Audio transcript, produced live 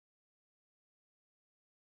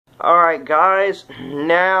Alright guys,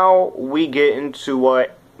 now we get into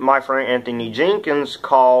what my friend Anthony Jenkins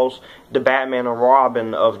calls the Batman and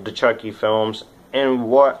Robin of the Chucky films, and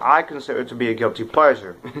what I consider to be a guilty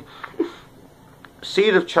pleasure.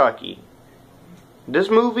 Seed of Chucky.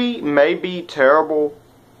 This movie may be terrible,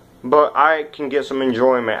 but I can get some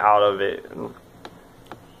enjoyment out of it.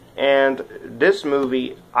 And this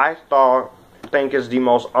movie, I think is the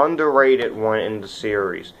most underrated one in the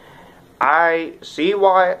series. I see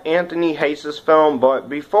why Anthony hates this film, but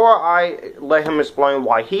before I let him explain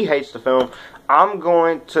why he hates the film, I'm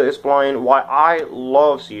going to explain why I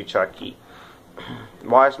love Seed of Chucky.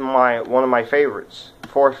 Why it's one of my favorites.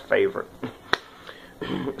 Fourth favorite.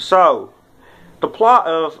 So, the plot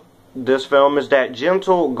of this film is that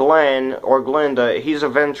Gentle Glenn, or Glenda, he's a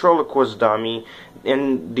ventriloquist dummy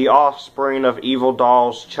and the offspring of evil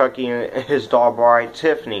dolls Chucky and his doll bride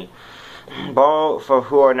Tiffany, both of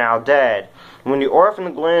who are now dead. When the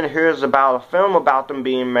orphan Glenn hears about a film about them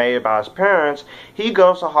being made by his parents, he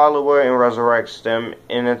goes to Hollywood and resurrects them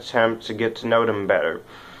in an attempt to get to know them better.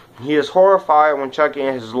 He is horrified when Chucky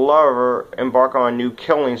and his lover embark on a new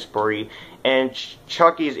killing spree, and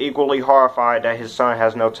Chucky is equally horrified that his son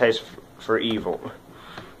has no taste for evil.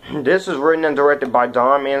 This is written and directed by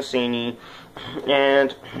Don Mancini,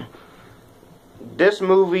 and this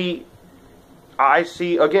movie, I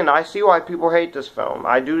see why people hate this film.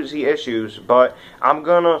 I do see issues, but I'm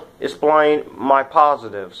gonna explain my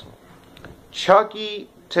positives. Chucky,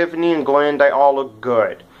 Tiffany, and Glenn, they all look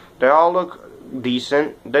good. They all look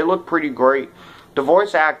decent. They look pretty great. The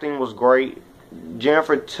voice acting was great.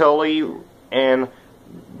 Jennifer Tilly and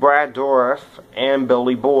Brad Dourif and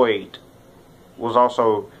Billy Boyd was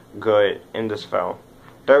also good in this film.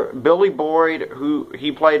 Billy Boyd,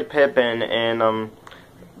 he played Pippin in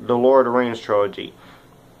the Lord of the Rings trilogy,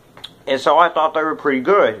 and so I thought they were pretty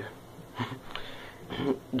good.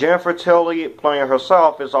 Jennifer Tilly playing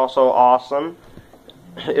herself is also awesome.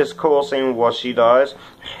 It's cool seeing what she does.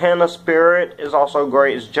 Hannah Spirit is also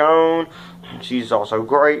great as Joan. She's also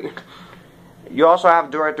great. You also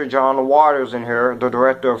have director John Waters in here, the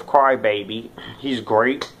director of Cry Baby. He's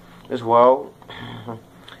great as well.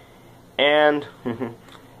 And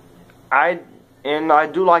I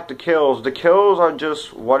do like the kills. The kills are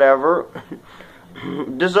just whatever.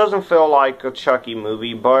 This doesn't feel like a Chucky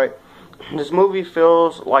movie, but this movie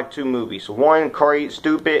feels like two movies. One great,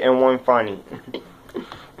 stupid, and one funny.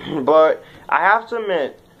 But I have to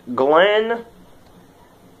admit, Glenn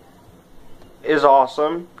is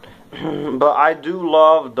awesome. But I do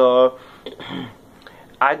love the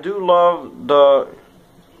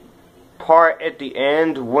part at the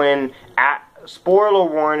end when, spoiler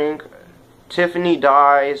warning, Tiffany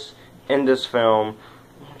dies in this film.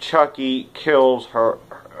 Chucky kills her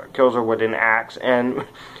with an axe, and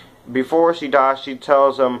before she dies, she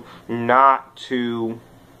tells him not to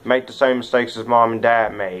make the same mistakes as mom and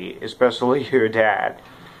dad made, especially your dad.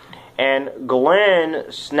 And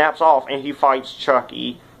Glenn snaps off and he fights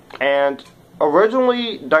Chucky. And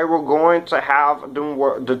originally they were going to have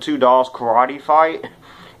the two dolls karate fight.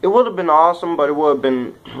 It would have been awesome, but it would have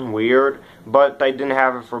been weird. But they didn't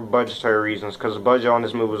have it for budgetary reasons, because the budget on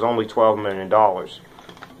this movie was only $12 million.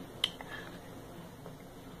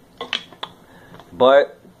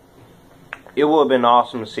 But it would have been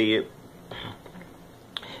awesome to see it.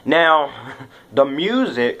 Now, the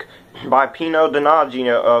music by Pino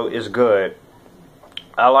Donaggio is good.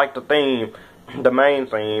 I like the theme, the main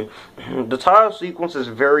theme. The title sequence is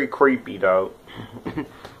very creepy, though.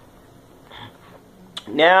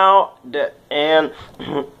 Now, and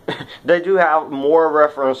they do have more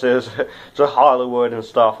references to Hollywood and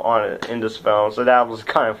stuff on it in this film, so that was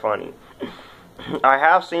kind of funny. I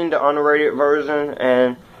have seen the unrated version,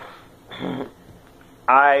 and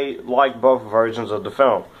I like both versions of the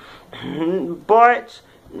film. But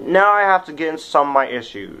now I have to get into some of my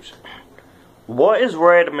issues. What is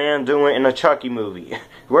Redman doing in a Chucky movie?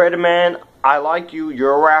 Redman, I like you,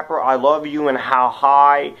 you're a rapper, I love you in How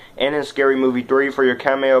High and in Scary Movie 3 for your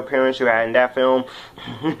cameo appearance you had in that film.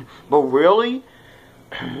 But really?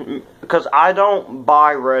 Because I don't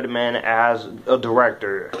buy Redman as a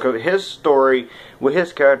director. Because his story with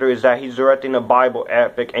his character is that he's directing a Bible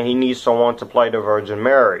epic and he needs someone to play the Virgin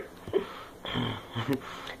Mary.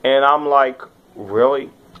 And I'm like, really?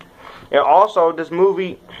 And also, this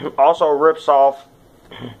movie also rips off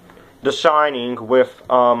The Shining with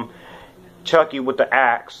Chucky with the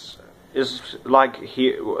axe. Is like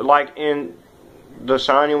in The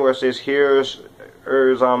Shining where it says here's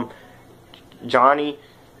Johnny.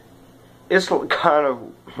 It's kind of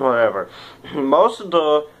whatever. Most of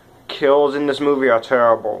the kills in this movie are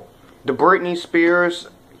terrible. The Britney Spears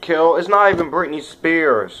kill, it's not even Britney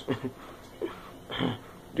Spears.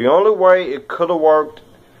 The only way it could have worked,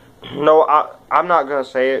 no, I'm not gonna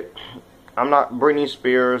say it. I'm not Britney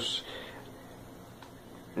Spears.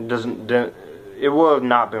 It would have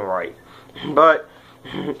not been right. But,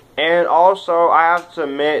 and also I have to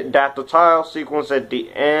admit that the title sequence at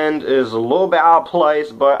the end is a little bit out of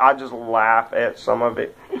place, but I just laugh at some of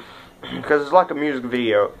it because it's like a music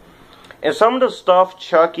video. And some of the stuff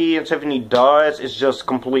Chucky and Tiffany does is just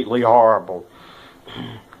completely horrible.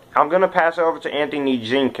 I'm going to pass it over to Anthony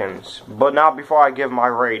Jenkins, but not before I give my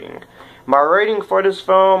rating. My rating for this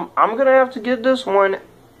film, I'm going to have to give this one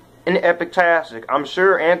an epic-tastic. I'm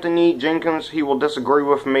sure Anthony Jenkins, he will disagree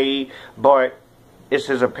with me, but it's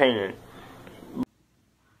his opinion.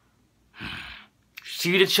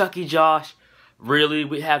 Seed of Chucky, Josh. Really,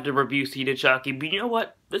 we have to review Seed of Chucky. But you know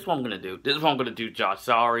what? This is what I'm going to do. This is what I'm going to do, Josh.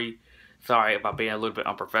 Sorry about being a little bit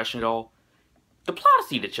unprofessional. The plot of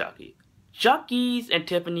Seed of Chucky. Chucky's and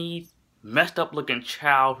Tiffany's messed up looking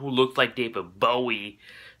child who looks like David Bowie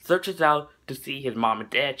searches out to see his mom and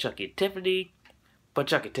dad, Chucky and Tiffany. But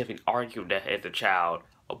Chucky and Tiffany argue that as a child,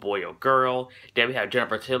 a boy or girl. Then we have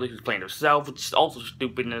Jennifer Tilly who's playing herself, which is also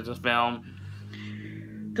stupid in this film.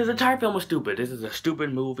 This entire film is stupid. This is a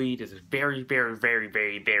stupid movie. This is very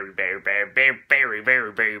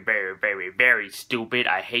stupid.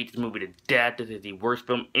 I hate this movie to death. This is the worst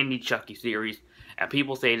film in the Chucky series. And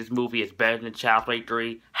people say this movie is better than Child's Play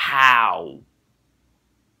 3. How?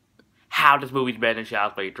 How this movie is better than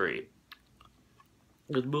Child's Play 3?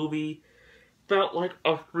 This movie felt like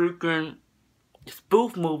a freaking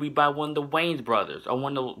spoof movie by one of the Wayans brothers. Or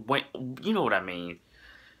one of the, you know what I mean.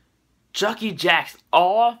 Chucky jacks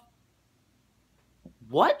off.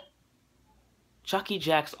 What? Chucky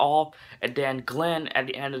jacks off, and then Glenn at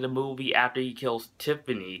the end of the movie, after he kills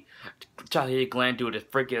Tiffany, Chucky and Glenn do this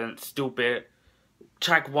freaking stupid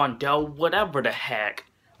Taekwondo, whatever the heck,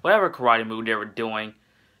 whatever karate move they were doing.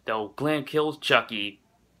 Though Glenn kills Chucky,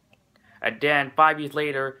 and then 5 years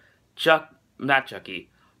later, Tiffany,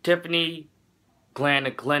 Glenn,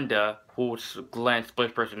 and Glenda, who's Glenn's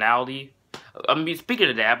split personality. I mean, speaking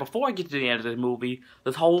of that, before I get to the end of this movie,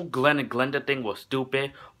 this whole Glenn and Glenda thing was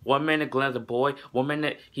stupid. 1 minute Glenn's a boy, 1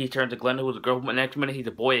 minute he turns to Glenda who's a girl, the next minute he's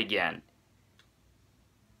a boy again.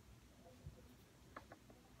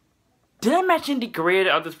 Did I mention the creator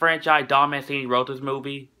of this franchise, Don Mancini, wrote this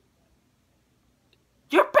movie?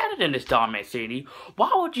 You're better than this, Don Mancini.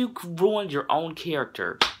 Why would you ruin your own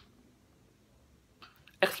character?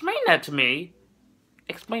 Explain that to me.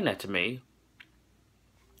 Explain that to me.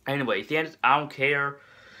 Anyways, the end, I don't care.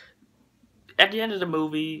 At the end of the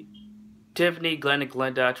movie, Tiffany, Glenn, and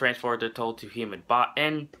Glenda transferred their soul to human body,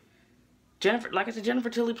 and Jennifer, like I said, Jennifer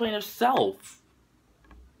Tilly playing herself.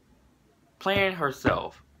 Playing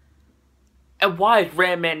herself. And why is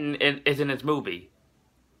Redman is in this movie?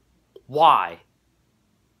 Why?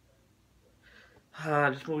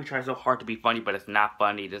 This movie tries so hard to be funny, but it's not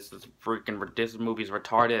funny. This movie is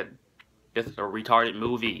retarded. This is a retarded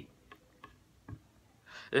movie.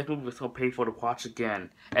 This movie was so painful to watch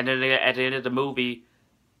again. And then at the end of the movie,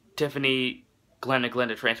 Tiffany, Glenn, and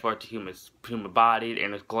Glenda transferred to human body,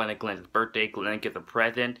 and it's Glenn and Glenda's birthday. Glenn gets a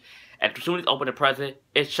present, and as soon as he opens the present,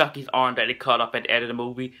 it's Chucky's arm that he cut off at the end of the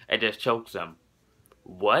movie and just chokes him.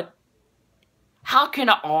 What? How can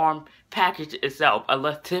an arm package itself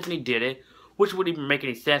unless Tiffany did it, which wouldn't even make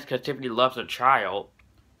any sense because Tiffany loves her child.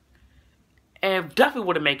 And it definitely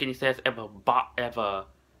wouldn't make any sense if a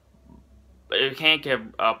hand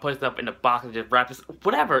can put stuff in the box and just wrap this.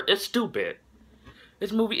 Whatever, it's stupid.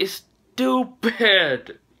 This movie is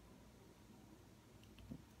stupid.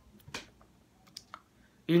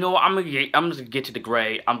 You know what? I'm just gonna get to the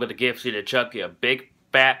grade. I'm gonna give Seed of Chucky a big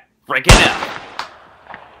fat freaking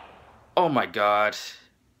F. Oh my god.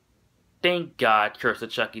 Thank God Curse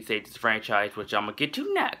of Chucky saved this franchise, which I'm gonna get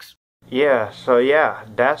to next. Yeah, so yeah,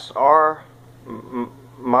 that's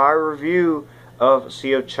my review of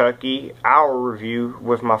Seed of Chucky, our review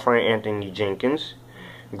with my friend Anthony Jenkins.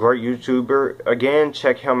 Great YouTuber. Again,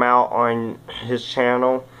 check him out on his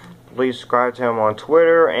channel. Please subscribe to him on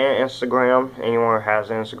Twitter and Instagram, anyone who has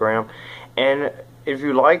Instagram. And if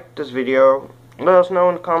you like this video, let us know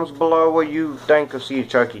in the comments below what you think of Seed of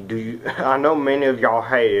Chucky. I know many of y'all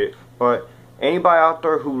hate it, but anybody out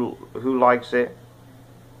there who likes it,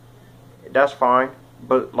 that's fine.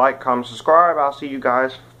 But like, comment, subscribe. I'll see you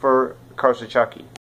guys for Curse of Chucky.